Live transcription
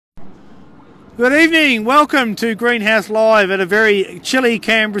Good evening. Welcome to Greenhouse Live at a very chilly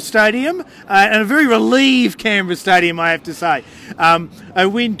Canberra Stadium and a very relieved Canberra Stadium, I have to say. A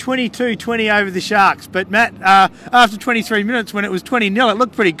win 22-20 over the Sharks. But Matt, after 23 minutes when it was 20-0, it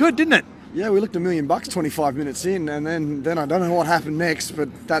looked pretty good, didn't it? Yeah, we looked $1 million 25 minutes in, and then I don't know what happened next, but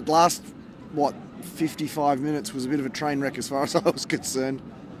that last, 55 minutes was a bit of a train wreck as far as I was concerned.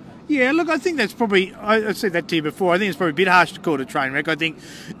 Yeah, look, I think that's probably, I've said that to you before, I think it's probably a bit harsh to call it a train wreck. I think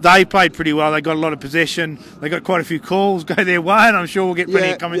they played pretty well. They got a lot of possession. They got quite a few calls go their way, and I'm sure we'll get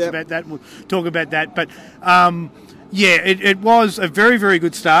plenty of comments about that. We'll talk about that. But, it was a very, very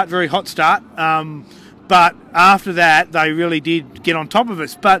good start, very hot start. But after that, they really did get on top of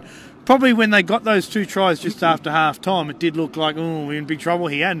us. But probably when they got those two tries just after half-time, it did look like, we're in big trouble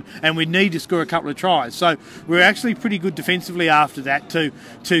here, and we need to score a couple of tries. So we're actually pretty good defensively after that to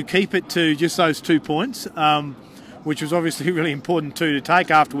keep it to just those 2 points, which was obviously really important to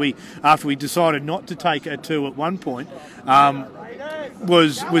take after we decided not to take a 2 at one point,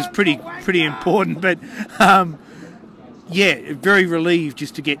 was pretty important. But very relieved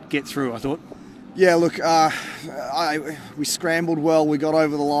just to get through, I thought. Yeah, look, we scrambled well. We got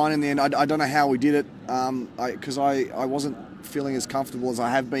over the line in the end. I don't know how we did it, because I wasn't feeling as comfortable as I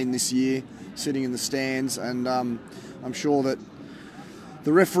have been this year, sitting in the stands. And I'm sure that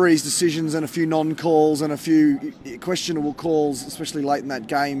the referee's decisions and a few non-calls and a few questionable calls, especially late in that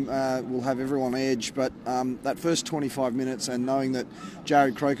game, will have everyone edge. But that first 25 minutes, and knowing that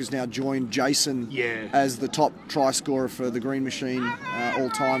Jarrod Croker's now joined Jason as the top try scorer for the Green Machine all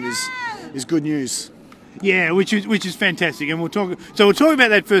time is good news. Yeah, which is fantastic, and we'll talk about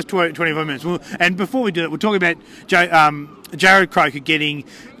that first 25 minutes. And before we do it, we'll talk about Jarrod Croker getting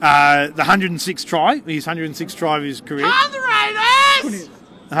the 106th try, his 106th try of his career. On the Raiders!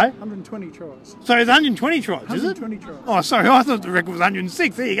 120 tries. So it's 120 tries, is it? 120 tries. Oh, sorry, I thought the record was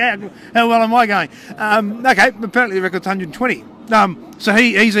 106. There you go. How well am I going? Okay, apparently the record's 120. So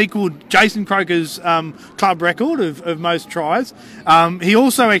he's equalled Jason Croker's club record of most tries. He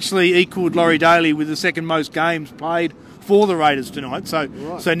also actually equalled Laurie Daly with the second most games played for the Raiders tonight.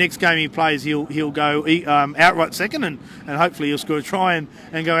 So next game he plays, he'll go outright second, and hopefully he'll score a try and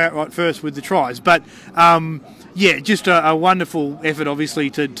go outright first with the tries. But just a wonderful effort, obviously,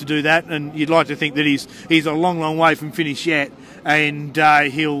 to do that. And you'd like to think that he's a long way from finish yet, and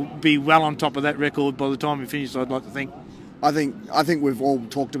he'll be well on top of that record by the time he finishes, I'd like to think. I think we've all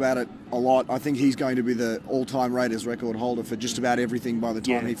talked about it a lot. I think he's going to be the all-time Raiders record holder for just about everything by the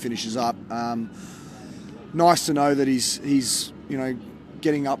time he finishes up. Nice to know that he's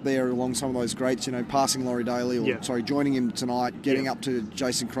getting up there along some of those greats, passing Laurie Daly, joining him tonight, getting up to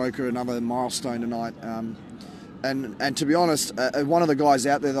Jason Croker, another milestone tonight. And to be honest, one of the guys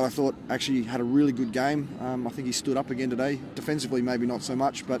out there that I thought actually had a really good game. I think he stood up again today. Defensively, maybe not so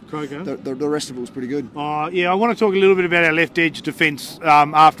much, but the rest of it was pretty good. I want to talk a little bit about our left edge defence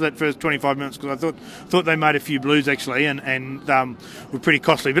after that first 25 minutes, because I thought they made a few blues actually, and were pretty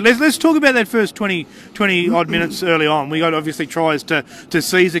costly. But let's talk about that first 20 odd minutes early on. We got obviously tries to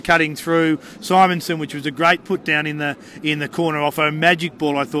Caesar cutting through Simonson, which was a great put down in the corner off a magic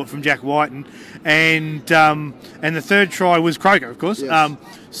ball, I thought, from Jack Whiten, and the third try was Croker, of course. Yes.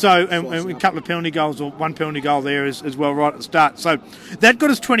 And a couple of penalty goals, or one penalty goal there as well right at the start. So that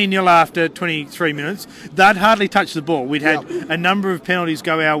got us 20-0 after 23 minutes. They'd hardly touched the ball. We'd had a number of penalties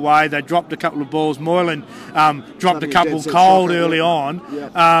go our way. They dropped a couple of balls. Moylan dropped a couple cold early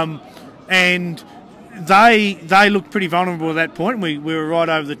on. And they looked pretty vulnerable at that point. We were right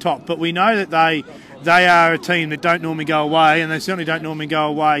over the top. But we know that they are a team that don't normally go away, and they certainly don't normally go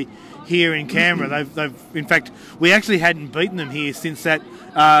away here in Canberra. They've in fact, we actually hadn't beaten them here since that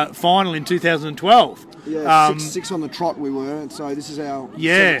final in 2012. Yeah, six on the trot we were, so this is our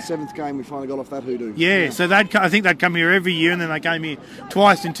seventh game. We finally got off that hoodoo. So I think they'd come here every year, and then they came here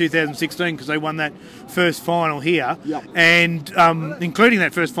twice in 2016 because they won that first final here, and including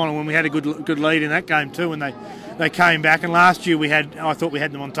that first final when we had a good lead in that game too, when they came back. And last year I thought we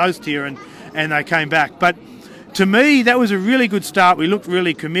had them on toast here, and they came back, but. To me, that was a really good start. We looked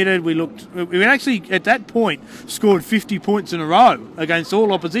really committed. We actually, at that point, scored 50 points in a row against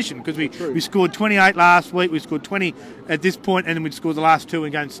all opposition, because we scored 28 last week, we scored 20 at this point, and then we'd scored the last two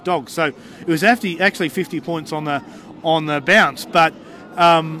against Dogs. So it was actually 50 points on the bounce. But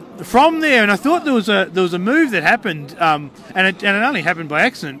from there, and I thought there was a move that happened, and it only happened by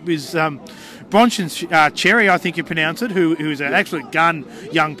accident, was Bronson Cherry, I think you pronounce it, who is an absolute gun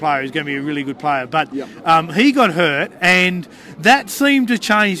young player, who's going to be a really good player. But he got hurt, and that seemed to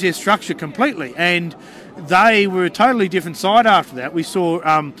change their structure completely. And they were a totally different side after that. We saw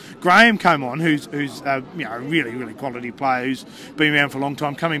Graham come on, who's a really, really quality player who's been around for a long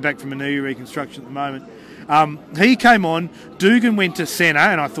time, coming back from a knee reconstruction at the moment. He came on, Dugan went to centre,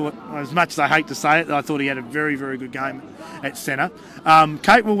 and I thought, as much as I hate to say it, I thought he had a very, very good game at centre.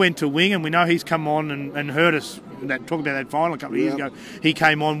 Capewell went to wing, and we know he's come on and hurt us. Talk about that final a couple of years ago. He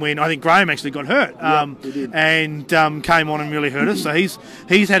came on when I think Graham actually got hurt, and came on and really hurt us. So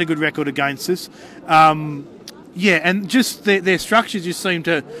he's had a good record against us. And just their structures just seem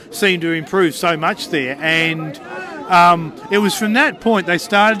to improve so much there. And it was from that point they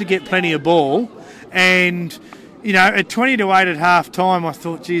started to get plenty of ball. And at 20-8 at half time, I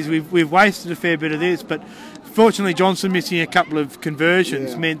thought, geez, we've wasted a fair bit of this. But fortunately, Johnson missing a couple of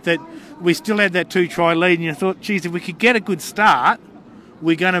conversions meant that we still had that 2-try lead. And you thought, geez, if we could get a good start,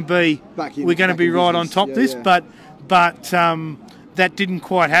 we're going to be right on top of this. But that didn't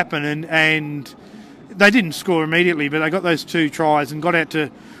quite happen, and they didn't score immediately, but they got those 2 tries and got out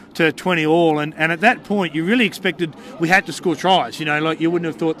to 20 all, and at that point you really expected we had to score tries. Like you wouldn't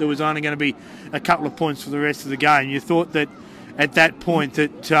have thought there was only going to be a couple of points for the rest of the game. You thought that at that point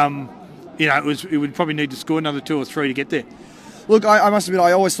that it would probably need to score another 2 or 3 to get there. Look, I must admit,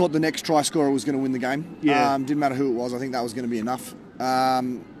 I always thought the next try scorer was going to win the game. Yeah. Didn't matter who it was. I think that was going to be enough.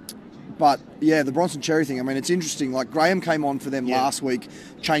 But yeah, the Bronson Cherry thing, I mean, it's interesting. Like, Graham came on for them last week,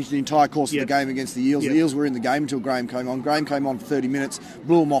 changed the entire course of the game against the Eels. The Eels were in the game until Graham came on. Graham came on for 30 minutes,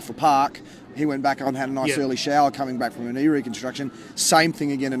 blew them off the park. He went back on, had a nice early shower coming back from a knee reconstruction. Same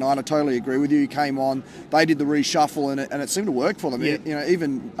thing again tonight. I totally agree with you. He came on, they did the reshuffle, and it seemed to work for them.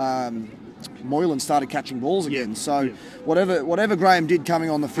 Even Moylan started catching balls again. So whatever Graham did coming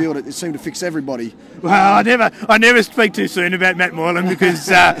on the field, it seemed to fix everybody. Well, I never speak too soon about Matt Moylan because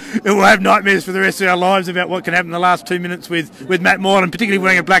we'll have nightmares for the rest of our lives about what can happen in the last 2 minutes with Matt Moylan, particularly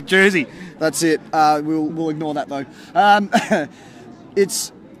wearing a black jersey. That's it. We'll ignore that though.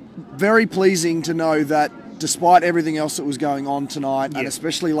 It's very pleasing to know that despite everything else that was going on tonight, and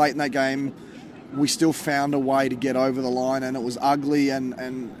especially late in that game, we still found a way to get over the line, and it was ugly and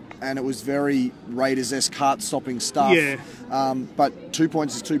it was very Raiders-esque heart-stopping stuff. Yeah. But 2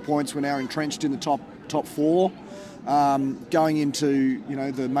 points is 2 points. We're now entrenched in the top 4. Going into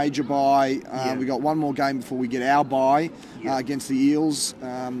the major bye, we got one more game before we get our bye against the Eels.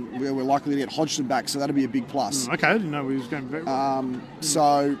 We're likely to get Hodgson back, so that'll be a big plus. Okay, I didn't know we was going very well.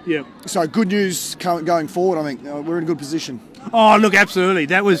 So good news going forward. I think we're in a good position. Oh, look, absolutely.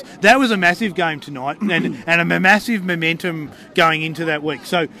 That was a massive game tonight, and a massive momentum going into that week.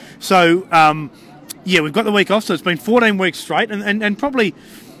 So we've got the week off, so it's been 14 weeks straight, and probably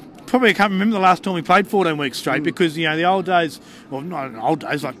I can't remember the last time we played 14 weeks straight because, the old days, well, not old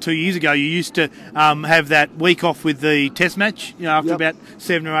days, like 2 years ago, you used to have that week off with the test match, after about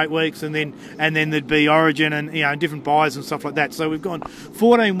 7 or 8 weeks, and then there'd be Origin and, different buys and stuff like that. So we've gone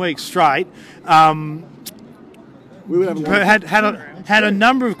 14 weeks straight. We would have had a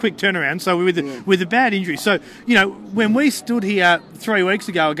number of quick turnarounds, so with a bad injury. So, when we stood here 3 weeks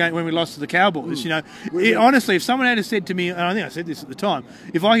ago again when we lost to the Cowboys, honestly, if someone had said to me, and I think I said this at the time,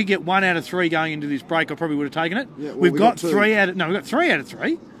 if I could get 1 out of 3 going into this break, I probably would have taken it. Yeah, we've got 3 out of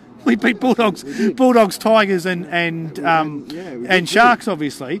 3. We beat Bulldogs, Tigers, and Sharks,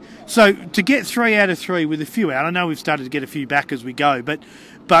 obviously. So to get 3 out of 3 with a few out, I know we've started to get a few back as we go, but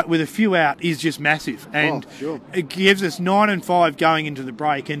with a few out is just massive, and it gives us 9-5 going into the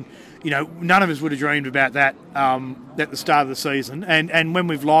break. And none of us would have dreamed about that at the start of the season. And when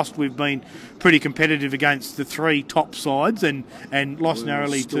we've lost, we've been pretty competitive against the 3 top sides, and lost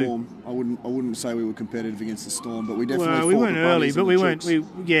narrowly to Storm. I wouldn't say we were competitive against the Storm, but we definitely. Well, we weren't early, but we weren't. We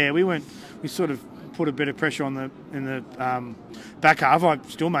weren't. We sort of put a bit of pressure on in the back half. I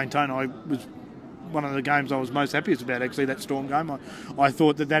still maintain I was one of the games I was most happiest about, actually, that Storm game. I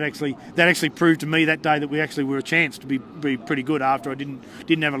thought that actually proved to me that day that we actually were a chance to be pretty good after I didn't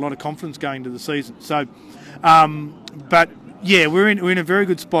have a lot of confidence going into the season. So, but yeah, we're in a very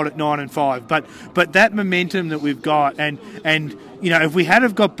good spot at 9-5. But that momentum that we've got, and if we had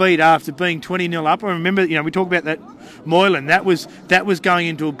have got beat after being 20-0 up, I remember we talked about that Moylan. That was going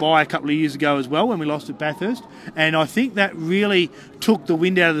into a bye a couple of years ago as well when we lost at Bathurst, and I think that really took the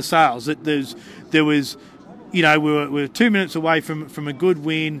wind out of the sails. That there was we were 2 minutes away from a good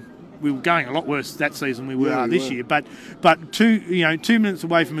win. We were going a lot worse that season than we were this year, but 2 minutes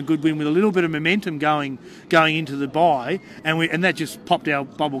away from a good win with a little bit of momentum going into the bye, and that just popped our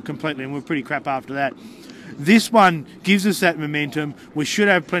bubble completely, and we were pretty crap after that. this one gives us that momentum. We should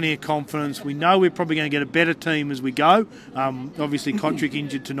have plenty of confidence. We know we're probably going to get a better team as we go. Obviously, Kotrick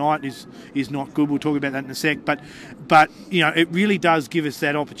injured tonight is not good. We'll talk about that in a sec. But it really does give us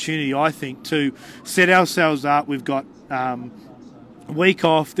that opportunity, I think, to set ourselves up. We've got week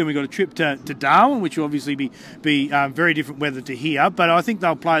off, then we've got a trip to Darwin, which will obviously be very different weather to here, but I think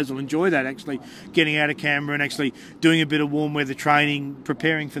players will enjoy that, actually getting out of Canberra and actually doing a bit of warm weather training,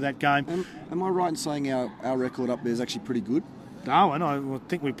 preparing for that game. Am I right in saying our record up there is actually pretty good? Darwin, I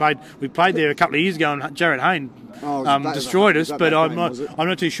think we played there a couple of years ago, and Jared Hayne destroyed us, but I'm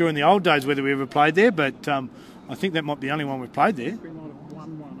not too sure in the old days whether we ever played there, but I think that might be the only one we've played there.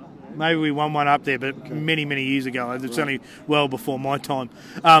 Maybe we won one up there, but many, many years ago. It's only well before my time.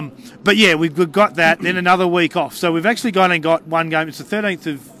 But yeah, we've got that. Then another week off. So we've actually got one game. It's the 13th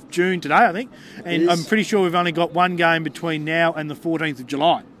of June today, I think. And I'm pretty sure we've only got one game between now and the 14th of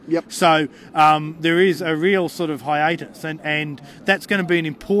July. Yep. So there is a real sort of hiatus, and that's going to be an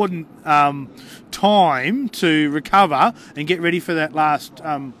important time to recover and get ready for that last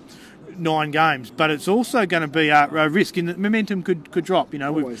 9 games, but it's also going to be a risk in that momentum could drop.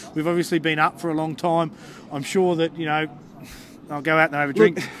 We've obviously been up for a long time. I'm sure that I'll go out and have a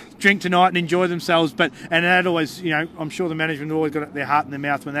drink tonight and enjoy themselves. And that always, I'm sure the management always got their heart in their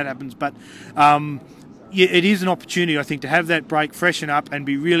mouth when that happens. But it is an opportunity, I think, to have that break, freshen up, and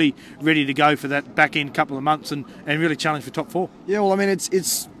be really ready to go for that back end couple of months and really challenge for top 4. Yeah, well, I mean,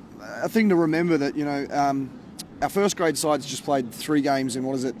 it's a thing to remember that our first grade side's just played 3 games in,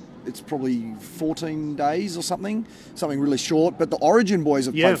 what is it? It's probably 14 days or something really short. But the Origin boys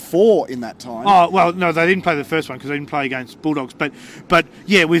have played 4 in that time. Oh well, no, they didn't play the first one because they didn't play against Bulldogs. But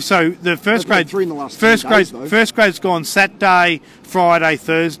yeah, the first grade 3 in the last first grade's gone Saturday, Friday,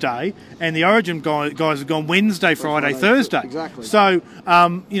 Thursday, and the Origin guys have gone Wednesday, Friday, Thursday. Exactly. So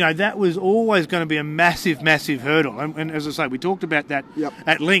that was always going to be a massive hurdle. And as I say, we talked about that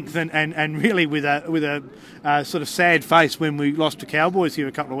at length and really with a sort of sad face when we lost to Cowboys here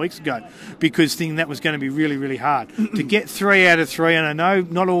a couple of weeks ago, because thinking that was going to be really, really hard. To get 3 out of 3, and I know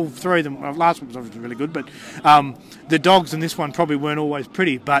not all 3 of them, last one was obviously really good, but the Dogs in this one probably weren't always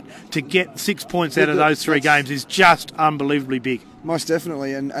pretty, but to get 6 points out of those 3 games is just unbelievably big. Most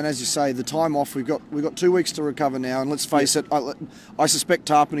definitely, and as you say, the time off, we've got 2 weeks to recover now, and let's face it, I suspect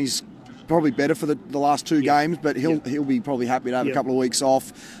Tarpany's probably better for the last 2 games, but he'll be probably happy to have a couple of weeks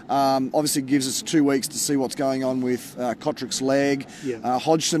off. Obviously gives us 2 weeks to see what's going on with Kotrick's leg.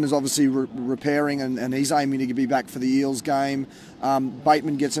 Hodgson is obviously repairing, and he's aiming to be back for the Eels game.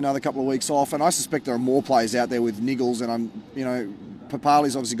 Bateman gets another couple of weeks off, and I suspect there are more players out there with niggles, and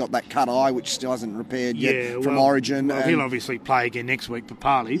Papali's obviously got that cut eye, which still hasn't repaired yet from Origin. Well, he'll obviously play again next week,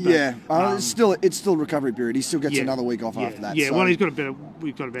 Papali. But, it's still recovery period. He still gets another week off after that. Yeah, so. Well,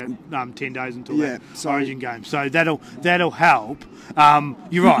 we've got about 10 days until that Origin game, so that'll help.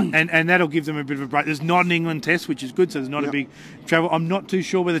 You're right, and that'll give them a bit of a break. There's not an England test, which is good, so there's not a big travel. I'm not too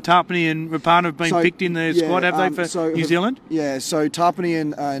sure whether Tarpany and Rapana have been picked in the squad, have they, for New Zealand? Yeah, so Tarpany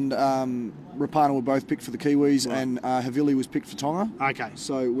and Rapana were both picked for the Kiwis, and Havili was picked for Tonga. Okay.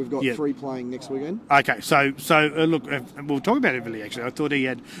 So we've got 3 playing next weekend. Okay, so look, we'll talk about Havili actually. I thought he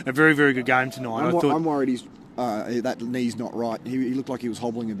had a very, very good game tonight. I'm worried that knee's not right. He looked like he was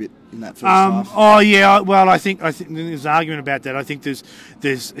hobbling a bit in that first half. Oh yeah, well I think there's an argument about that. I think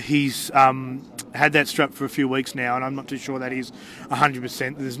he's had that strap for a few weeks now, and I'm not too sure that he's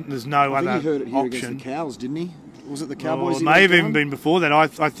 100%. There's no other he heard it here option. Against the Cows, didn't he? Was it the Cowboys? It may have even been before that.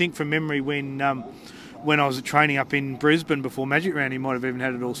 I think from memory when I was training up in Brisbane before Magic Round, he might have even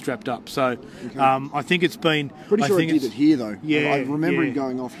had it all strapped up. So I think it's been... Pretty sure he did it here, though. Yeah, I remember him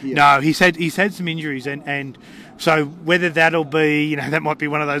going off here. No, he's had some injuries, and so whether that'll be, that might be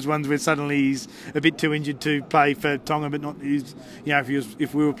one of those ones where suddenly he's a bit too injured to play for Tonga, but not.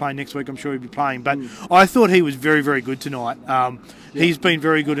 If we were playing next week, I'm sure he'd be playing. But I thought he was very, very good tonight. He's been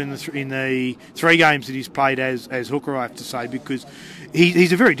very good in the 3 games that he's played as hooker, I have to say, because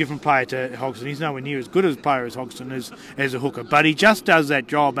he's a very different player to Hodgson. He's nowhere near as good as a player as Hodgson as a hooker, but he just does that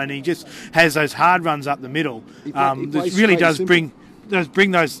job, and he just has those hard runs up the middle. That really does bring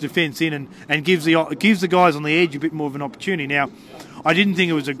those defence in and gives the guys on the edge a bit more of an opportunity. Now, I didn't think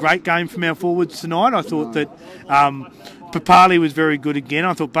it was a great game from our forwards tonight. I thought that Papali was very good again.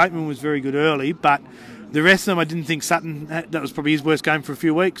 I thought Bateman was very good early, but the rest of them, I didn't think Sutton. That was probably his worst game for a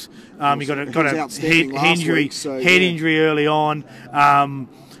few weeks. He got a head injury early on.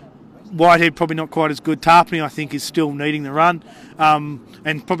 Whitehead probably not quite as good. Tarpany, I think, is still needing the run.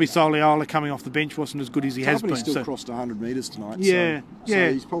 And probably Soliola coming off the bench wasn't as good as he has been. Tarpany still crossed 100 metres tonight. Yeah,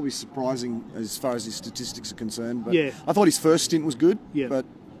 so he's probably surprising as far as his statistics are concerned. But I thought his first stint was good. Yeah. But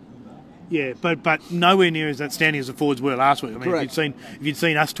Yeah, but nowhere near as outstanding as the forwards were last week. I mean, Correct. if you'd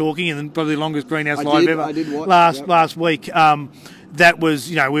seen us talking, and then probably the longest Greenhouse I Live did, ever I did watch, last week, that was,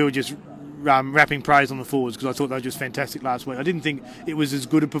 we were just wrapping praise on the forwards because I thought they were just fantastic last week. I didn't think it was as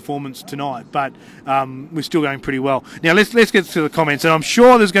good a performance tonight, but we're still going pretty well. Now let's get to the comments, and I'm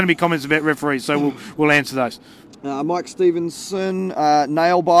sure there's going to be comments about referees, so we'll answer those. Mike Stevenson,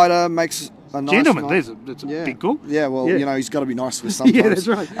 nail biter, makes a nice... Gentlemen, that's a big call. Yeah, well, he's got to be nice to us sometimes. Yeah, that's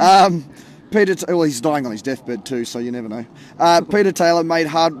right. He's dying on his deathbed too, so you never know. Peter Taylor made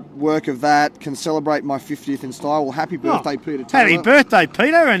hard work of that. Can celebrate my 50th in style. Well, happy birthday, Peter Taylor. Happy birthday,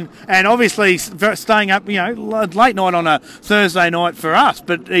 Peter, and obviously staying up, late night on a Thursday night for us.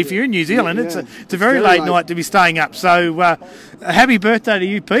 But if you're in New Zealand, it's a very late night to be staying up. So happy birthday to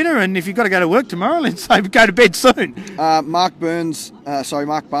you, Peter. And if you've got to go to work tomorrow, let's say go to bed soon. Mark Barnes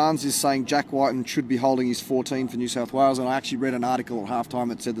is saying Jack Whiten should be holding his 14 for New South Wales, and I actually read an article at halftime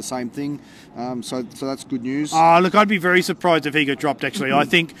that said the same thing. So that's good news. Oh, look, I'd be very surprised if he got dropped. Actually, I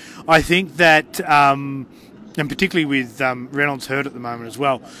think that, and particularly with Reynolds hurt at the moment as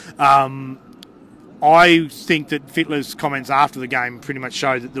well. I think that Fittler's comments after the game pretty much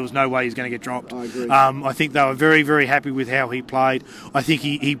showed that there was no way he's going to get dropped. I agree. I think they were very, very happy with how he played. I think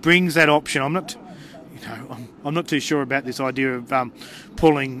he brings that option. I'm not too sure about this idea of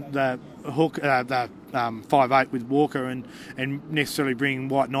pulling the hook, the 5'8" with Walker and necessarily bringing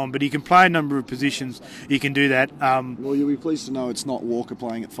Whiten on, but he can play a number of positions. He can do that. Well, you'll be pleased to know it's not Walker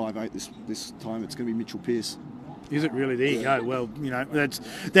playing at 5'8" this time. It's going to be Mitchell Pearce. Is it really? There you go. Well,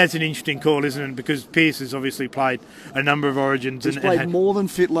 that's an interesting call, isn't it? Because Pearce has obviously played a number of Origins. He's played more than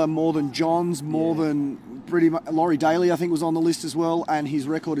Fittler, more than Johns, more than pretty much Laurie Daly, I think, was on the list as well, and his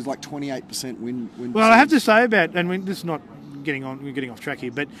record is like 28% win. Well, I have to say about, and this is not we're getting off track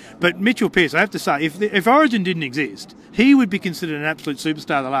here, but Mitchell Pearce, I have to say, if Origin didn't exist, he would be considered an absolute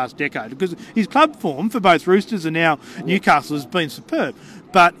superstar the last decade because his club form for both Roosters and now Newcastle has been superb.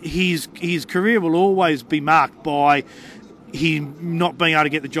 But his career will always be marked by him not being able to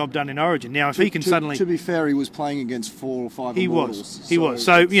get the job done in Origin. Now, if he can suddenly... To be fair, he was playing against 4 or 5 immortals. He was.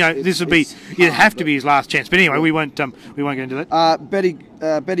 So, this would be... It'd have to be his last chance. But anyway, we won't get into that.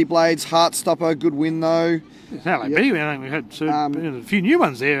 Betty Blades, Heartstopper, good win though. Hello, Betty. We had a few new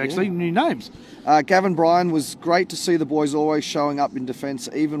ones there, actually, new names. Gavin Bryan, was great to see the boys always showing up in defence,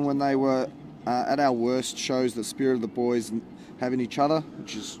 even when they were at our worst, shows the spirit of the boys having each other,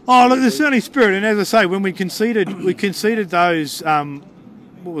 which is... Oh, look, there's certainly spirit, and as I say, when we conceded those, what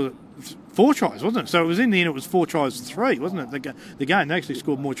was it, 4 tries, wasn't it? So it was in the end, it was 4 tries to 3, wasn't it? The game, they actually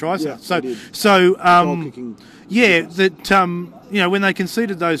scored more tries. Yeah, when they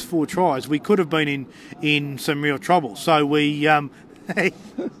conceded those 4 tries, we could have been in some real trouble. So we, hey,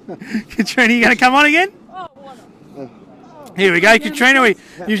 Katrina, you going to come on again? Here we go, Katrina.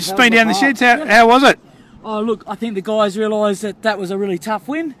 You've just been down the sheds. How was it? Oh, look, I think the guys realised that was a really tough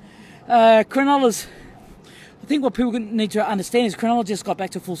win. Cronulla's... I think what people need to understand is Cronulla just got back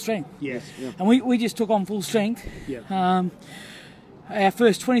to full strength. Yes. Yeah. And we just took on full strength. Yeah. Our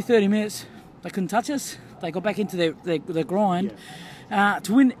first 20, 30 minutes, they couldn't touch us. They got back into their grind. Yeah.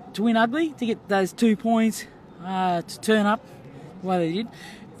 To win ugly, to get those 2 points, to turn up the way they did,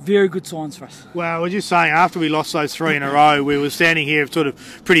 very good signs for us. Well, we're just saying, after we lost those 3 in a row, we were standing here sort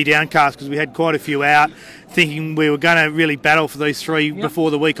of pretty downcast because we had quite a few out, thinking we were going to really battle for these 3 before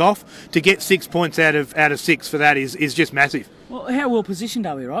the week off. To get 6 points out of 6 for that is just massive. Well, how well positioned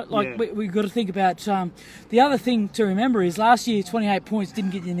are we, right? Like, we've got to think about... the other thing to remember is last year, 28 points didn't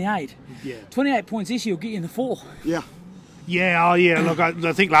get you in the 8. Yeah. 28 points this year will get you in the 4. Yeah. Yeah, oh yeah. Look,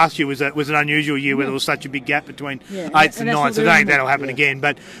 I think last year was an unusual year where there was such a big gap between 8s and 9s. So I don't think that'll happen again.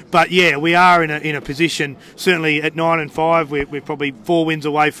 But yeah, we are in a position. Certainly at 9 and 5, we're probably 4 wins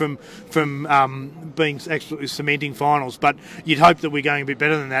away from being absolutely cementing finals. But you'd hope that we're going a bit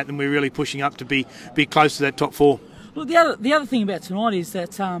better than that, and we're really pushing up to be close to that top 4. Look, the other thing about tonight is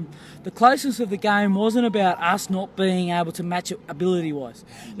that the closeness of the game wasn't about us not being able to match it ability-wise.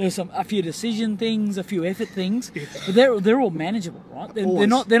 There's a few decision things, a few effort things, but they're all manageable, right? They're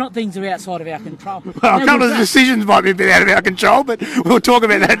not things that are outside of our control. Well, a couple of the decisions might be a bit out of our control, but we'll talk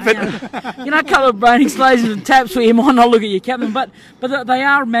about that. But a couple of brain explosions and taps where you might not look at your captain, but they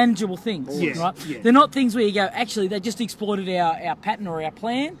are manageable things, right? Yeah. They're not things where you go, actually, they just exploited our pattern or our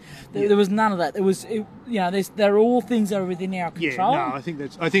plan. There was none of that. They're all things that are within our control. Yeah, no, I think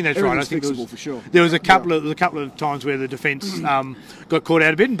that's right. I think fixable for sure. There was a couple of times where the defence got caught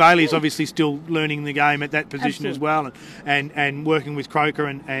out a bit, and Bailey's obviously still learning the game at that position as well, and working with Croker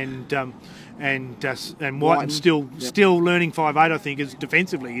and Whiten's still learning 5'8". I think is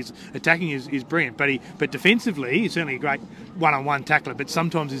defensively, his attacking is brilliant, but defensively he's certainly a great one-on-one tackler. But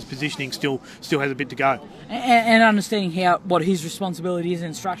sometimes his positioning still has a bit to go. And understanding what his responsibility is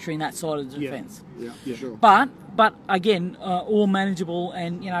in structuring that side of the defence. Yeah, sure. But again, all manageable,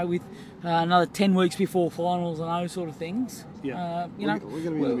 and with another 10 weeks before finals and those sort of things. Yeah, we're going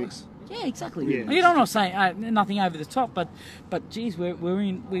to be in the mix. Yeah, exactly. Yeah. I'm not saying nothing over the top, but geez, we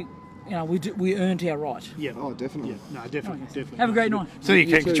earned our right. Yeah. Oh, definitely. Yeah. No, definitely. Have a great night. So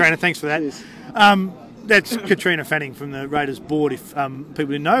you Katrina, thanks for that. Cheers. That's Katrina Fanning from the Raiders board. If people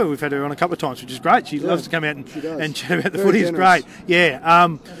didn't know, we've had her on a couple of times, which is great. She loves to come out and chat about the footy. It's great. Yeah.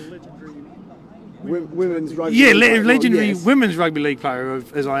 Women's rugby. Yeah, league legendary women's rugby league player,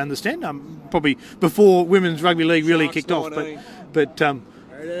 as I understand. Probably before women's rugby league really kicked off, but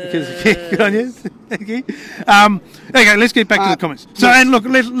because good on you. Thank you. Okay, let's get back to the comments. So, and look,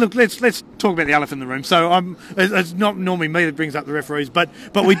 let's talk about the elephant in the room. So, it's not normally me that brings up the referees, but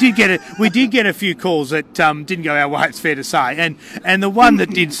we did get a few calls that didn't go our way. It's fair to say, and the one that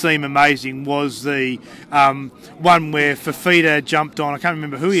did seem amazing was the one where Fafita jumped on. I can't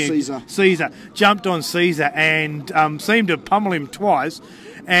remember who Caesar jumped on Caesar and seemed to pummel him twice.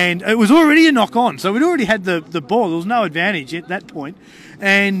 And it was already a knock-on, so we'd already had the ball. There was no advantage at that point.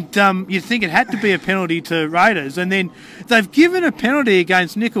 And you'd think it had to be a penalty to Raiders. And then they've given a penalty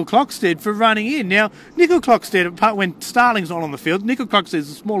against Nickel Clockstead for running in. Now, Nickel Clockstead, when Starling's not on the field, Nickel Clockstead's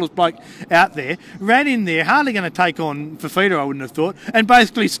the smallest bloke out there, ran in there, hardly going to take on Fafita, I wouldn't have thought, and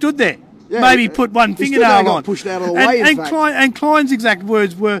basically stood there. Yeah, maybe put one fingernail on. Pushed out of the way, and Klein's exact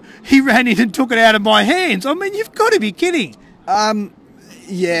words were, he ran in and took it out of my hands. I mean, you've got to be kidding.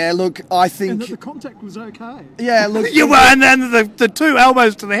 Yeah, look, I think... And that the contact was okay. Yeah, look... and then the two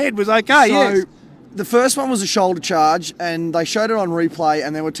elbows to the head was okay, yes. The first one was a shoulder charge, and they showed it on replay,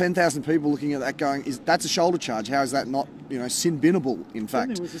 and there were 10,000 people looking at that going, that's a shoulder charge. How is that not, sin binnable, in fact?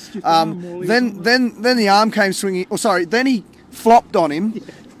 Then there was a stiff arm then the arm came swinging... then he flopped on him. Yeah.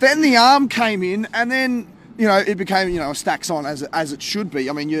 Then the arm came in, and then... it became, a stacks on as it should be.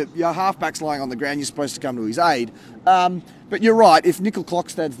 I mean, your halfback's lying on the ground. You're supposed to come to his aid. But you're right. If Nickel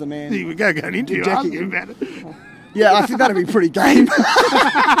Clockstead's the man, we go going into you asking about it. Yeah, I think that'd be pretty game.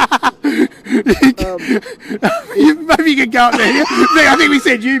 Maybe you could go up there. I think we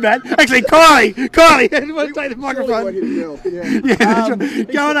said you, Matt. Actually, Kylie, want to take the microphone?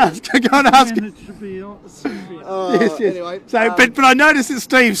 Go and ask. Yes. Anyway, so, but I noticed that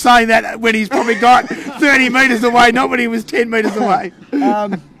Steve's saying that when he's probably got 30 metres away, not when he was 10 metres away.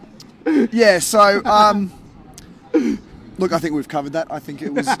 Look, I think we've covered that. I think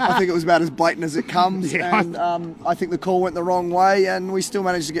it was about as blatant as it comes, and I think the call went the wrong way, and we still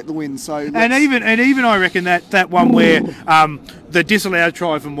managed to get the win. So, and even I reckon that one where the disallowed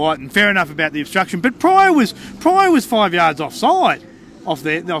try from Whiten, fair enough about the obstruction, but Pryor was 5 yards offside. Off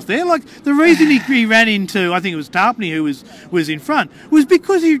there. Like the reason he ran into, I think it was Tarpany who was in front, was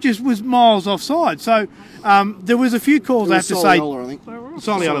because he just was miles offside. So there was a few calls I have to say.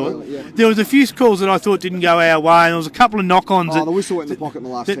 Soliola. There was a few calls that I thought didn't go our way, and there was a couple of knock-ons. The whistle went in the pocket in the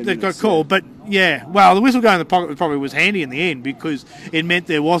last 10 minutes. That got called, but the whistle going in the pocket probably was handy in the end because it meant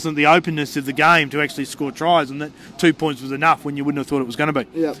there wasn't the openness of the game to actually score tries, and that 2 points was enough when you wouldn't have thought it was going to be.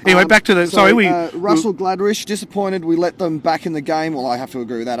 Yeah. Anyway, back to the. Russell Gladrish, disappointed we let them back in the game. Well, I have to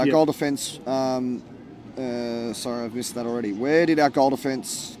agree with that. Our goal defence. Sorry, I've missed that already. Where did our goal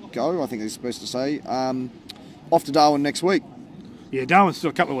defence go? I think they're supposed to say. Off to Darwin next week. Yeah, Darwin's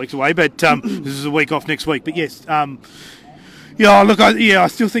still a couple of weeks away, but this is a week off next week. But yes, I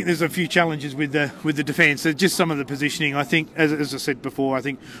still think there's a few challenges with the defence. Just some of the positioning. I think, as I said before, I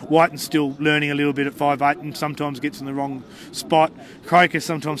think Whiten's still learning a little bit at 5'8" and sometimes gets in the wrong spot. Croker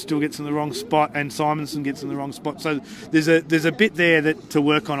sometimes still gets in the wrong spot, and Simonson gets in the wrong spot. So there's a bit there to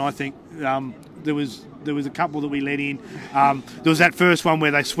work on. I think there was a couple that we let in. There was that first one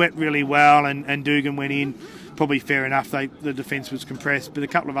where they swept really well, and Dugan went in. Probably fair enough. The defence was compressed, but a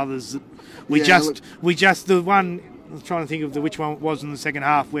couple of others that the one. I'm trying to think of which one it was in the second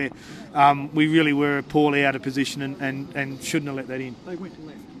half where we really were poorly out of position and shouldn't have let that in. They went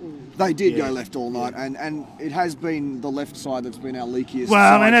left. They did go left all night, and it has been the left side that's been our leakiest.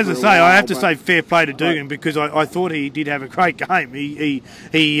 Well, and as I say, I have to say fair play to Dugan because I thought he did have a great game. He's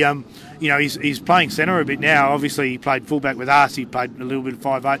playing centre a bit now. Obviously, he played fullback with us. He played a little bit of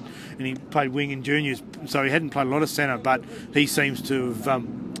 5'8", and he played wing in juniors, so he hadn't played a lot of centre. But he seems to have.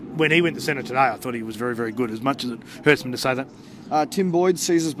 When he went to centre today, I thought he was very, very good. As much as it hurts me to say that. Tim Boyd,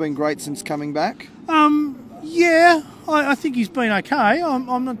 Caesar's been great since coming back. Yeah, I think he's been okay.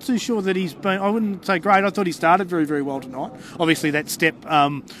 I'm not too sure that he's been. I wouldn't say great. I thought he started very, very well tonight. Obviously, that step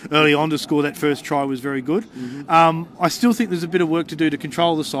early on to score that first try was very good. Mm-hmm. I still think there's a bit of work to do to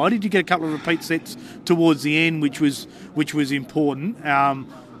control the side. He did get a couple of repeat sets towards the end, which was important.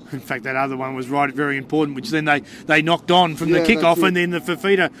 In fact, that other one was very important, which then they knocked on from the kick-off, and then the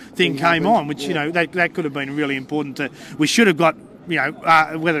Fafita thing came on, which, that could have been really important. We should have got,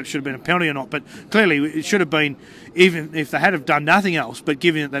 whether it should have been a penalty or not, but clearly it should have been, even if they had have done nothing else, but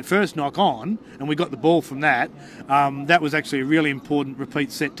giving it that first knock on, and we got the ball from that, that was actually a really important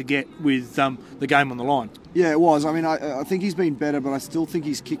repeat set to get with the game on the line. Yeah, it was. I mean, I think he's been better, but I still think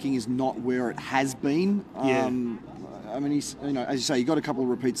his kicking is not where it has been. I mean, he's, as you say, he got a couple of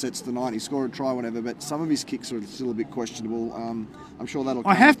repeat sets tonight. He scored a try, whatever, but some of his kicks are still a bit questionable. I'm sure that'll come.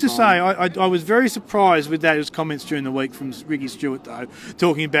 I have to say, I was very surprised with his comments during the week from Ricky Stewart, though,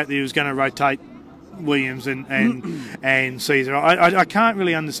 talking about that he was going to rotate Williams and Caesar. I can't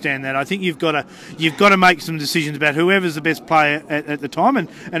really understand that. I think you've got to make some decisions about whoever's the best player at the time,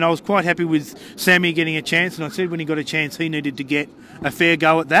 and I was quite happy with Sammy getting a chance, and I said when he got a chance he needed to get a fair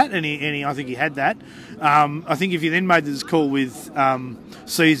go at that, and I think he had that. I think if you then made this call with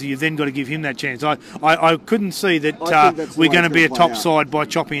Caesar, you've then got to give him that chance. I couldn't see that we're going to be a top side by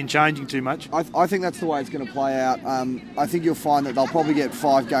chopping and changing too much. I think that's the way it's going to play out. I think you'll find that they'll probably get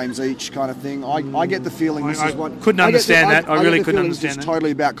 5 games each kind of thing. I get the feeling this is what... couldn't understand that. I really couldn't understand that. It's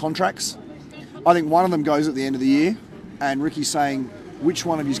totally about contracts. I think one of them goes at the end of the year, and Ricky's saying, which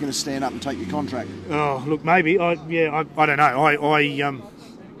one of you is going to stand up and take your contract? Oh, look, maybe. I don't know.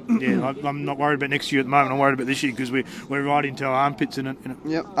 I'm not worried about next year at the moment. I'm worried about this year because we're right into our armpits in it.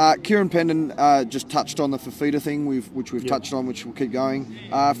 Yep. Kieran Pendon just touched on the Fafita thing, which we've touched on, which we'll keep going.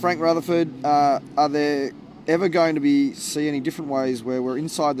 Frank Rutherford, are there ever going to see any different ways where we're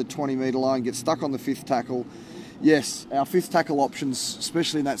inside the 20-metre line, get stuck on the 5th tackle? Yes, our 5th tackle options,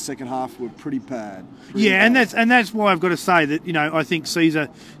 especially in that second half, were pretty bad. And that's why I've got to say that I think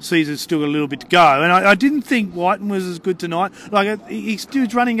Caesar's still got a little bit to go, and I didn't think Whiten was as good tonight. Like his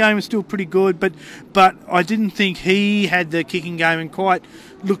running game was still pretty good, but I didn't think he had the kicking game and quite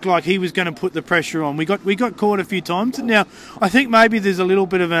looked like he was going to put the pressure on. We got caught a few times. Now I think maybe there's a little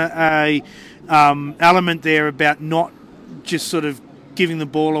bit of a element there about not just sort of giving the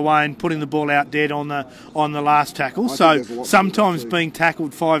ball away and putting the ball out dead on the last tackle. So sometimes being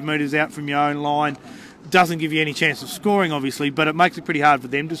tackled 5 metres out from your own line doesn't give you any chance of scoring, obviously, but it makes it pretty hard for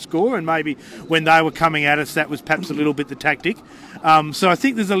them to score, and maybe when they were coming at us that was perhaps a little bit the tactic. So I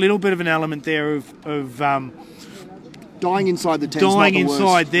think there's a little bit of an element there of dying inside the 10's dying not the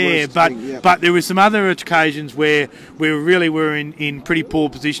inside worst, there, worst but thing, yeah. But there were some other occasions where we really were in pretty poor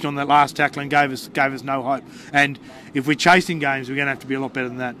position on that last tackle and gave us no hope. And if we're chasing games, we're going to have to be a lot better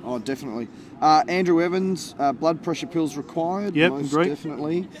than that. Oh, definitely. Andrew Evans, blood pressure pills required. Yep, most agreed.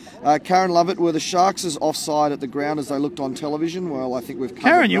 Definitely. Karen Lovett, were the Sharks as offside at the ground as they looked on television? Well, I think we've covered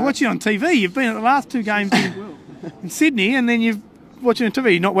Karen, you're that. watching on TV. You've been at the last 2 games in Sydney, and then you're watching on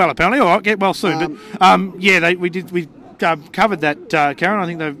TV. Not well, apparently. All right, get well soon. We covered that, Karen. I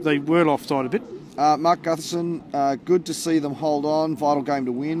think they were offside a bit. Mark Gutherson, good to see them hold on. Vital game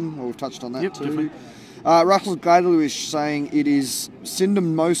to win. Well, we've touched on that too. Definitely. Russell Gladwish saying it is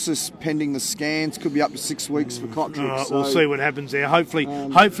syndesmosis pending the scans. Could be up to 6 weeks for Kotrick. We'll see what happens there. Hopefully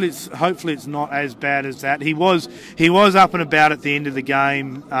it's not as bad as that. He was up and about at the end of the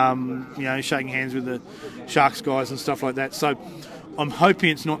game, shaking hands with the Sharks guys and stuff like that. So I'm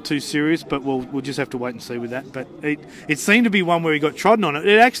hoping it's not too serious, but we'll just have to wait and see with that. But it seemed to be one where he got trodden on it.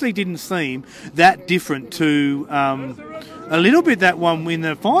 It actually didn't seem that different to a little bit that one in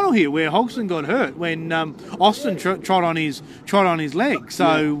the final here, where Hodgson got hurt when Austin trod on his leg.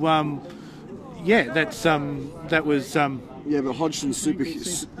 So that was. But Hodgson's super.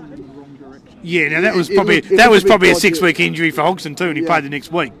 Yeah, now that was probably a 6-week injury for Hodgson too, and he played the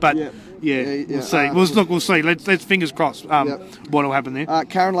next week. But we'll see. We'll see. Let's fingers crossed. What will happen there?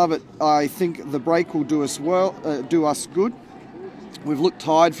 Karen Lovett, I think the break will do us good. We've looked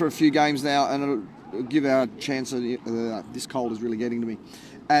tired for a few games now, and it'll give our chance. This cold is really getting to me,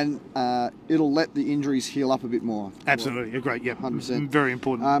 and it'll let the injuries heal up a bit more. Absolutely, great. Yeah, 100%. Very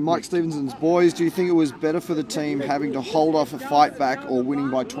important. Mike Stevenson's boys. Do you think it was better for the team having to hold off a fight back or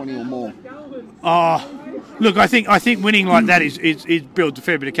winning by 20 or more? Look, I think winning like that is builds a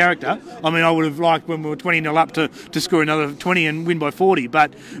fair bit of character. I mean, I would have liked when we were 20-0 up to score another 20 and win by 40,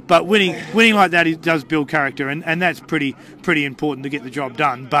 but winning like that does build character, and that's pretty important to get the job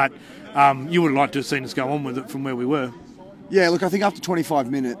done. But you would have liked to have seen us go on with it from where we were. Yeah, look, I think after 25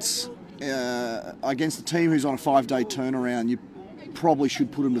 minutes against a team who's on a 5-day turnaround, probably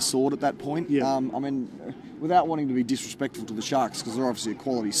should put them to sword at that point. Yeah. I mean, without wanting to be disrespectful to the Sharks, because they're obviously a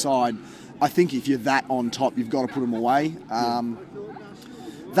quality side, I think if you're that on top, you've got to put them away.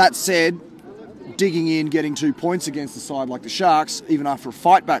 That said, digging in, getting 2 points against a side like the Sharks, even after a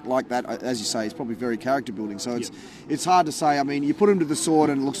fight back like that, as you say, is probably very character building. So it's hard to say. I mean, you put them to the sword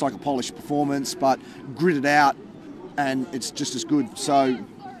and it looks like a polished performance, but grit it out and it's just as good. So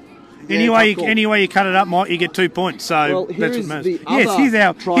any way you cut it up, Mike, you get 2 points. So that's what matters. Yes,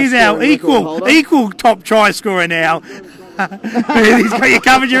 here's our equal top try scorer now. He's got you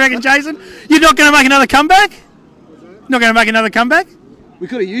covered, you reckon, Jason? You're not going to make another comeback? Not going to make another comeback? We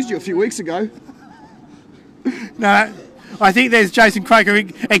could have used you a few weeks ago. No, I think there's Jason Croker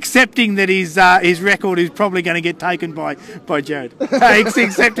accepting that his record is probably going to get taken by Jared.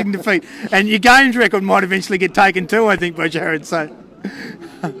 Accepting defeat. And your games record might eventually get taken too, I think, by Jared. So,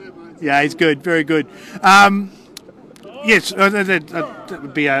 yeah, he's good, very good. Yes, that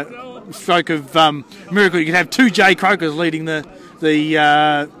would be a stroke of miracle. You could have 2 Jay Crokers leading the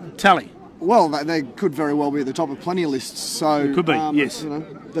tally. Well, they could very well be at the top of plenty of lists. So it could be, yes. You know,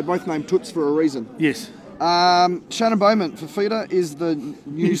 they're both named Toots for a reason. Yes. Shannon Bowman for Feeder is the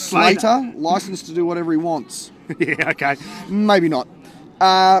new Slater, licensed to do whatever he wants. Yeah, okay. Maybe not.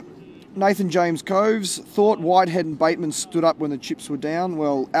 Nathan James Coves thought Whitehead and Bateman stood up when the chips were down.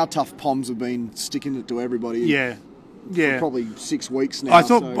 Well, our tough Poms have been sticking it to everybody. Yeah. For probably 6 weeks now. I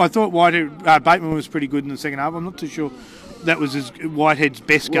thought Whitehead, Bateman was pretty good in the second half. I'm not too sure that was Whitehead's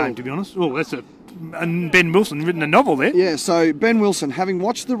best game, to be honest. Oh, and Ben Wilson written a novel there. Yeah, so Ben Wilson, having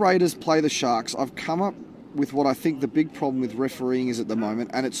watched the Raiders play the Sharks, I've come up with what I think the big problem with refereeing is at the moment,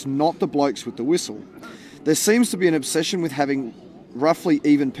 and it's not the blokes with the whistle. There seems to be an obsession with having roughly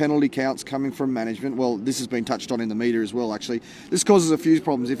even penalty counts coming from management. Well, this has been touched on in the media as well, actually. This causes a few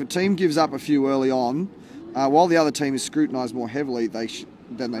problems. If a team gives up a few early on, while the other team is scrutinised more heavily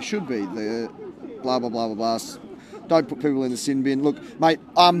than they should be, the blah, blah, blah, blah, blah. Don't put people in the sin bin. Look, mate,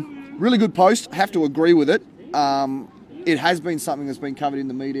 really good post. Have to agree with it. It has been something that's been covered in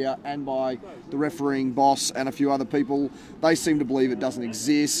the media and by the refereeing boss and a few other people. They seem to believe it doesn't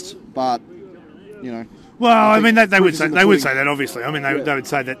exist, but, you know. Well, I mean, they would say that, obviously. I mean, they would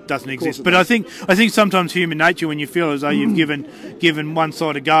say that doesn't exist. But I think sometimes human nature, when you feel as though you've given one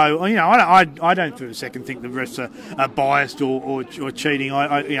side a go, well, you know, I don't for a second think the refs are biased or cheating.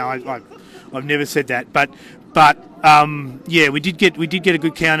 I've never said that, but yeah, we did get a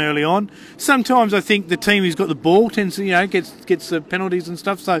good count early on. Sometimes I think the team who's got the ball tends to, gets the penalties and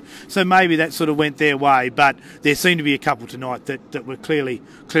stuff. So maybe that sort of went their way. But there seemed to be a couple tonight that were clearly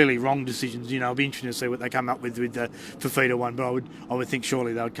wrong decisions. It'll be interesting to see what they come up with the Fafita one. But I would think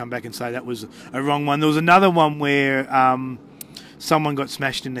surely they would come back and say that was a wrong one. There was another one where someone got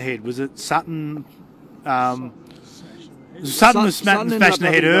smashed in the head. Was it Sutton? Sutton was smashed in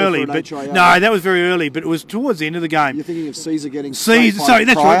the head early, but no, that was very early. But it was towards the end of the game. You're thinking of Caesar getting Sorry,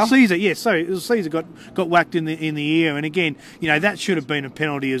 that's prior? right, Caesar. Yes, sorry, it was Caesar got whacked in the ear, and again, that should have been a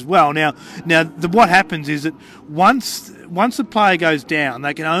penalty as well. Now, what happens is that once the player goes down,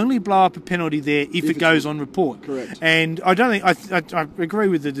 they can only blow up a penalty there if it goes on report. Correct. And I don't think I agree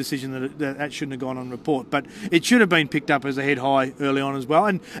with the decision that shouldn't have gone on report, but it should have been picked up as a head high early on as well.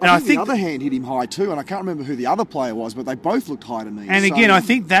 And I think the other hand hit him high too, and I can't remember who the other player was, but they both looked high to me. And again, I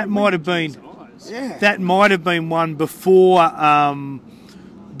think that might have been one before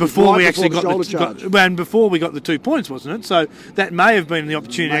we actually got before we got the 2 points, wasn't it? So that may have been the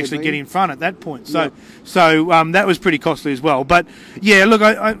opportunity to actually get in front at that point. So that was pretty costly as well. But yeah, look,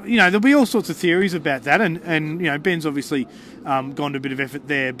 there'll be all sorts of theories about that, and Ben's obviously gone to a bit of effort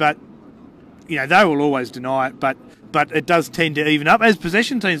there, but they will always deny it, but it does tend to even up as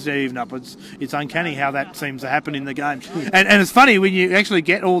possession tends to even up. It's uncanny how that seems to happen in the game, and it's funny when you actually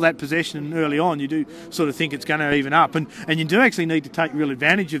get all that possession early on, you do sort of think it's going to even up, and you do actually need to take real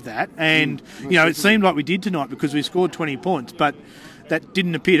advantage of that. And it seemed like we did tonight because we scored 20 points, but that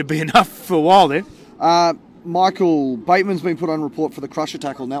didn't appear to be enough for a while there. Michael Bateman's been put on report for the crusher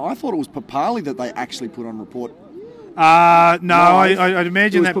tackle. Now I thought it was Papali that they actually put on report. No, I'd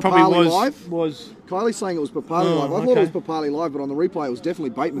imagine that probably was. Kylie's saying it was Papali live. I thought it was Papali live, but on the replay it was definitely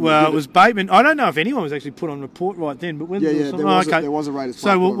Bateman. Well, it was Bateman. I don't know if anyone was actually put on report right then, but whether there was a Raiders.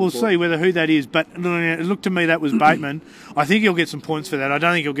 So we'll see who that is. But it looked to me that was Bateman. I think he'll get some points for that. I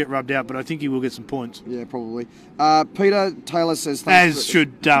don't think he'll get rubbed out, but I think he will get some points. Yeah, probably. Peter Taylor says as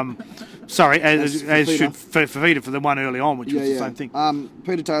should Fafita for the one early on, which was the same thing.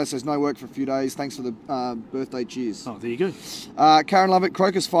 Peter Taylor says no work for a few days. Thanks for the birthday cheers. Oh, there you go. Karen Lovett,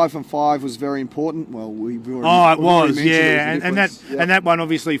 Croker's 5 from 5 was very important. Well, we've already, Oh, it we've already was, mentioned yeah, it was a and that difference. and that one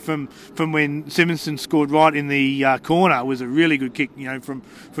obviously from when Simonson scored right in the corner was a really good kick, from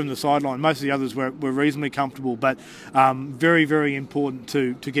the sideline. Most of the others were reasonably comfortable, but very, very important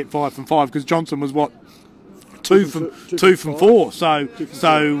to get 5 from 5 because Johnson was what. Two from 4, so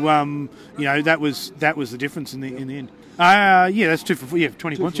that was the difference in the end. Yeah, that's 2 from 4. Yeah,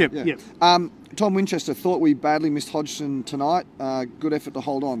 20 points. Yeah. Tom Winchester thought we badly missed Hodgson tonight. Good effort to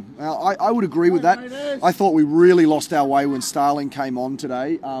hold on. Now, I would agree with that. I thought we really lost our way when Starling came on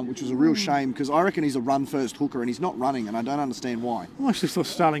today, which was a real shame because I reckon he's a run-first hooker and he's not running, and I don't understand why. I actually thought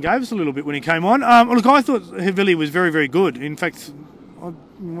Starling gave us a little bit when he came on. Look, I thought Havili was very, very good. In fact,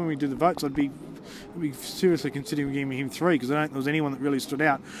 when we do the votes, I'd be seriously considering giving him 3 because I don't think there was anyone that really stood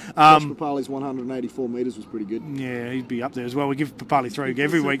out. Josh Papali's 184 metres was pretty good. Yeah, he'd be up there as well. We give Papali 3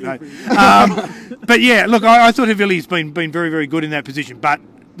 every week though. But yeah, look, I thought Havili's been very, very good in that position, but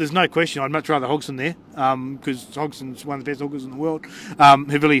there's no question I'd much rather Hodgson there because Hodgson's one of the best hookers in the world.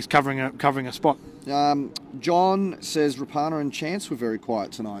 Havili's covering a spot. John says Rapana and Chance were very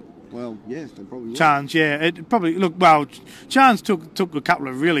quiet tonight. Well, yeah, they probably were. Chance, yeah, it probably Chance took a couple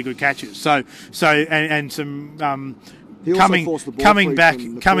of really good catches. So and some He coming also forced the ball coming free back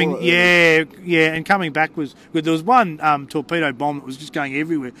from coming Nakora and coming back was good. There was one torpedo bomb that was just going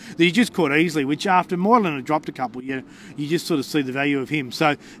everywhere that he just caught easily, which after Moylan had dropped a couple, you just sort of see the value of him.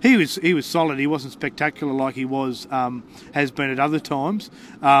 So he was solid. He wasn't spectacular like he has been at other times.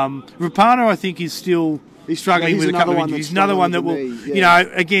 Rapana, I think, is still struggling with a couple of injuries. He's another one that will,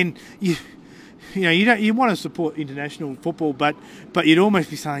 again, you want to support international football, but you'd almost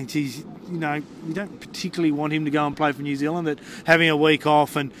be saying, geez, you don't particularly want him to go and play for New Zealand. That having a week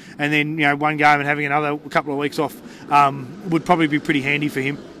off and then one game and having another couple of weeks off would probably be pretty handy for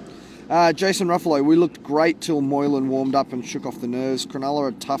him. Jason Ruffalo, we looked great till Moylan warmed up and shook off the nerves. Cronulla are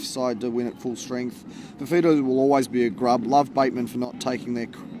a tough side to win at full strength. Fafita will always be a grub. Love Bateman for not taking their...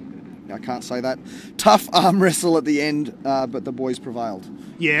 I can't say that. Tough arm wrestle at the end, but the boys prevailed.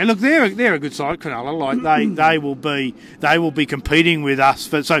 Yeah, look, they're a good side, Cronulla. Like they will be competing with us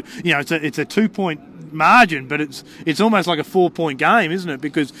for. So it's a 2-point margin, but it's almost like a 4-point game, isn't it?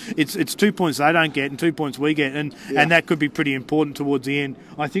 Because it's 2 points they don't get and 2 points we get, and that could be pretty important towards the end.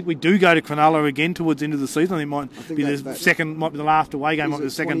 I think we do go to Cronulla again towards the end of the season. I think might be the last away game. Might be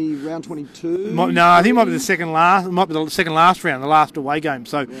the second round 22. I think it might be the second last. Might be the second last round, the last away game.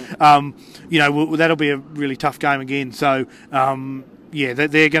 So that'll be a really tough game again. So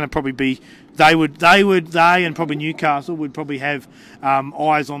they're going to probably be. They and probably Newcastle would probably have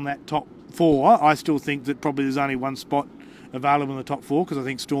eyes on that top 4. I still think that probably there's only one spot available in the top 4 because I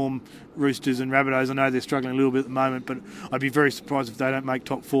think Storm, Roosters and Rabbitohs, I know they're struggling a little bit at the moment, but I'd be very surprised if they don't make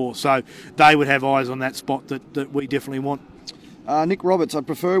top 4. So they would have eyes on that spot that we definitely want. Nick Roberts, I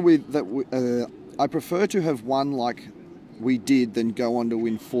prefer to have won like we did than go on to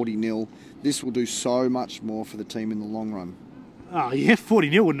win 40-0. This will do so much more for the team in the long run. Oh yeah,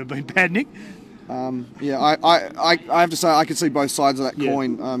 40-0 wouldn't have been bad, Nick. I have to say I can see both sides of that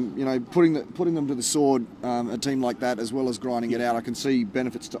coin. Putting them to the sword, a team like that, as well as grinding it out, I can see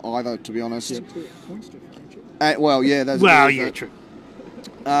benefits to either. To be honest. True.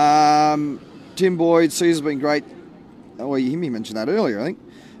 Tim Boyd, Caesar's been great. Oh, you hear me mention that earlier, I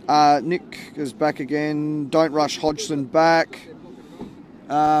think. Nick is back again. Don't rush Hodgson back.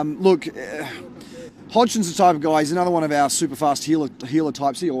 Hodgson's the type of guy, he's another one of our super fast healer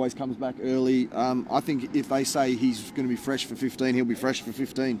types. He always comes back early. I think if they say he's going to be fresh for 15, he'll be fresh for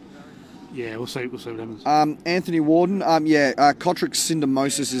 15. Yeah, we'll see what happens. Anthony Warden, Kotrick's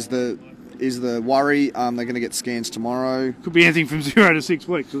syndesmosis is the worry. They're going to get scans tomorrow. Could be anything from 0 to 6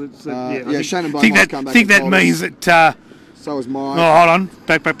 weeks. So Shannon Bone might come back. I think that means that... so is mine. Oh, hold on.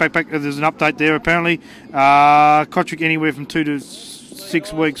 Back. There's an update there, apparently. Kotrick anywhere from 2 to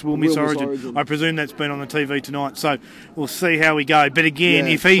 6 weeks will miss Origin. I presume that's been on the TV tonight, so we'll see how we go. But again,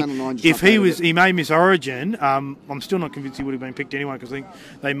 if he may miss Origin, I'm still not convinced he would have been picked anyway because I think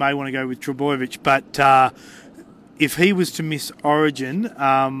they may want to go with Trbojevic. But if he was to miss Origin,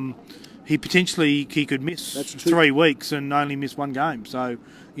 he could miss 3 weeks and only miss 1 game. So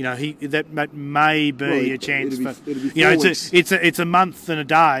that may be a chance for. It's a month and a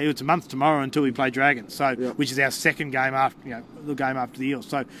day. It's a month tomorrow until we play Dragons. So which is our second game after the game after the Eels.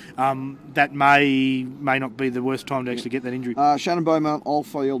 So that may not be the worst time to actually get that injury. Shannon Beaumont,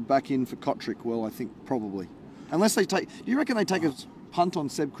 Oldfield back in for Kotrick. Well, I think probably, unless they take. Do you reckon they take a punt on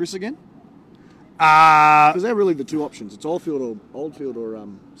Seb Chris again? Because they're really the two options. It's Oldfield or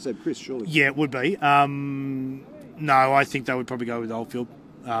Seb Chris, surely. Yeah, it would be. No, I think they would probably go with Oldfield.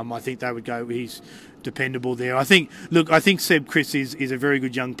 I think they would go. He's dependable there. I think Seb Chris is a very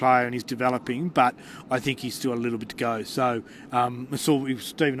good young player and he's developing, but I think he's still a little bit to go. So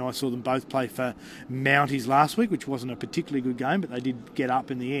Steve and I saw them both play for Mounties last week, which wasn't a particularly good game, but they did get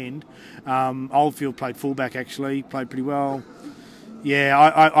up in the end. Oldfield played fullback actually, played pretty well. Yeah,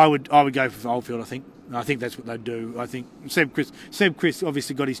 I would go for Oldfield. I think that's what they'd do. I think Seb Chris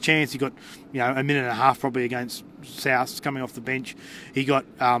obviously got his chance. He got a minute and a half probably against South coming off the bench. He got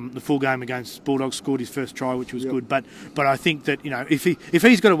the full game against Bulldogs, scored his first try, which was good. But I think that if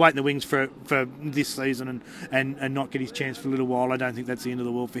he's got to wait in the wings for this season and not get his chance for a little while, I don't think that's the end of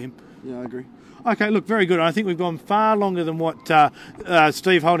the world for him. Yeah, I agree. Okay, look, very good. I think we've gone far longer than what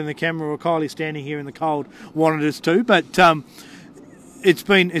Steve holding the camera or Kylie standing here in the cold wanted us to, but. It's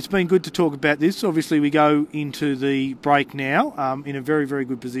been good to talk about this. Obviously, we go into the break now in a very, very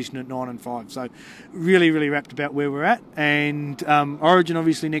good position at 9 and 5. So, really, really wrapped about where we're at. And Origin,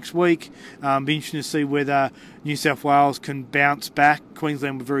 obviously, next week. Be interesting to see whether New South Wales can bounce back.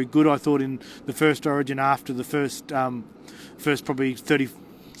 Queensland were very good, I thought, in the first Origin after the first probably 30,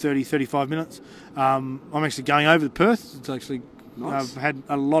 35 minutes. I'm actually going over to Perth. It's actually... Nice. I've had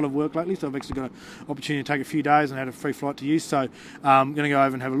a lot of work lately, so I've actually got an opportunity to take a few days and had a free flight to use. So I'm going to go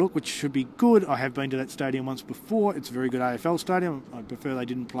over and have a look, which should be good. I have been to that stadium once before. It's a very good AFL stadium. I prefer they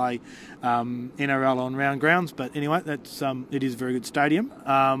didn't play NRL on round grounds, but anyway, it is a very good stadium.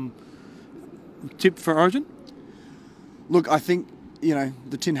 Tip for Origin? Look, I think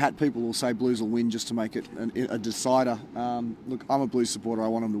the tin hat people will say Blues will win just to make it a decider. Look, I'm a Blues supporter. I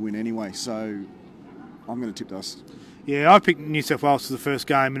want them to win anyway, so I'm going to tip us. Yeah, I picked New South Wales for the first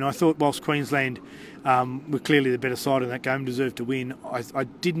game, and I thought whilst Queensland were clearly the better side in that game, deserved to win, I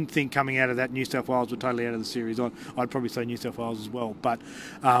didn't think coming out of that New South Wales were totally out of the series. I'd probably say New South Wales as well, but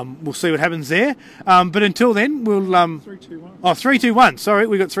we'll see what happens there. But until then, we'll... 3-2-1. Oh, 3-2-1. Sorry,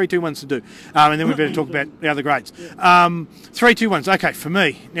 we've got 3-2-1s to do. And then we better talk about the other grades. 3-2-1s. Okay, for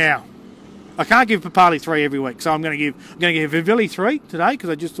me. Now, I can't give Papali 3 every week, so I'm going to give Vivilli 3 today because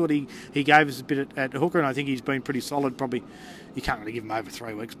I just thought he gave us a bit at hooker, and I think he's been pretty solid. Probably you can't really give him over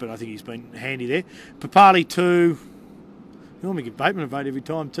 3 weeks, but I think he's been handy there. Papali 2. You normally give Bateman a vote every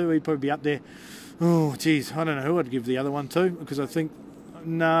time too. He'd probably be up there. Oh, geez, I don't know who I'd give the other one to because I think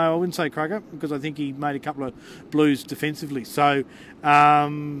I wouldn't say Crocker because I think he made a couple of Blues defensively. So,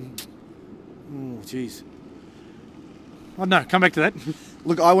 geez. I don't know. Come back to that.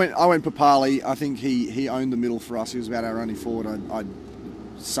 Look, I went Papali. I think he owned the middle for us. He was about our only forward. I'd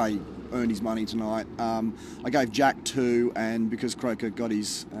say earned his money tonight. I gave Jack 2, and because Croker got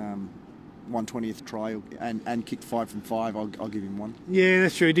his 120th try and kicked 5 from 5, I'll give him 1. Yeah,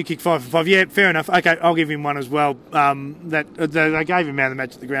 that's true. He did kick 5 from 5. Yeah, fair enough. Okay, I'll give him 1 as well. They gave him man of the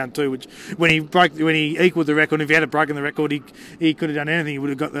match at the ground too, which when he equalled the record, if he had broken the record, he could have done anything. He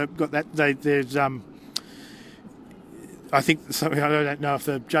would have got that. There's I think I don't know if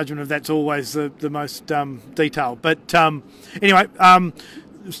the judgment of that's always the most detailed. But anyway,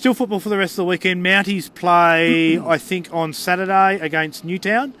 still football for the rest of the weekend. Mounties play, I think, on Saturday against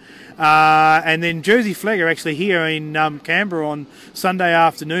Newtown. And then Jersey Flag are actually here in Canberra on Sunday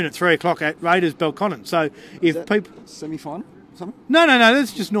afternoon at 3 o'clock at Raiders Belconnen. So if people... Semi-final? No,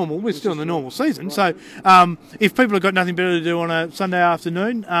 that's just normal. We're still in the normal season. Right. So if people have got nothing better to do on a Sunday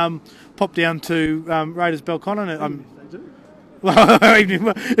afternoon, pop down to Raiders Belconnen.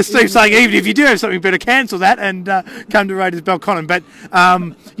 Well, Steve's saying even if you do have something better, cancel that and come to Raiders Belconnen. But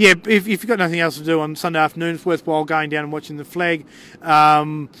yeah, if you've got nothing else to do on Sunday afternoon, it's worthwhile going down and watching the flag.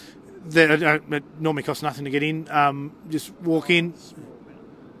 It normally costs nothing to get in. Just walk in.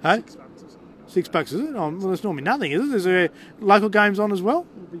 Hey? $6, is it? Oh, well, it's normally nothing, is it? Is there local games on as well?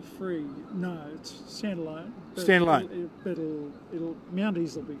 It'll be free. No, it's standalone. Standalone. It'll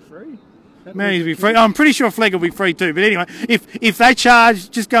Mounties will be free. Mounties will be free. I'm pretty sure Flag will be free too. But anyway, if they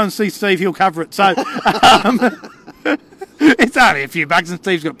charge, just go and see Steve. He'll cover it. So it's only a few bucks, and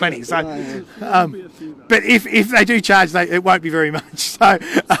Steve's got plenty. So, but if they do charge, it won't be very much. So.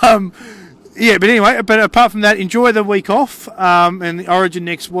 Yeah, but anyway, apart from that, enjoy the week off and the Origin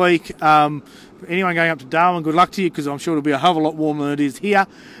next week. Anyone going up to Darwin, good luck to you because I'm sure it'll be a hell of a lot warmer than it is here.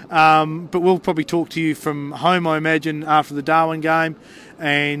 But we'll probably talk to you from home, I imagine, after the Darwin game.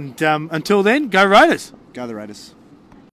 And until then, go Raiders. Go the Raiders.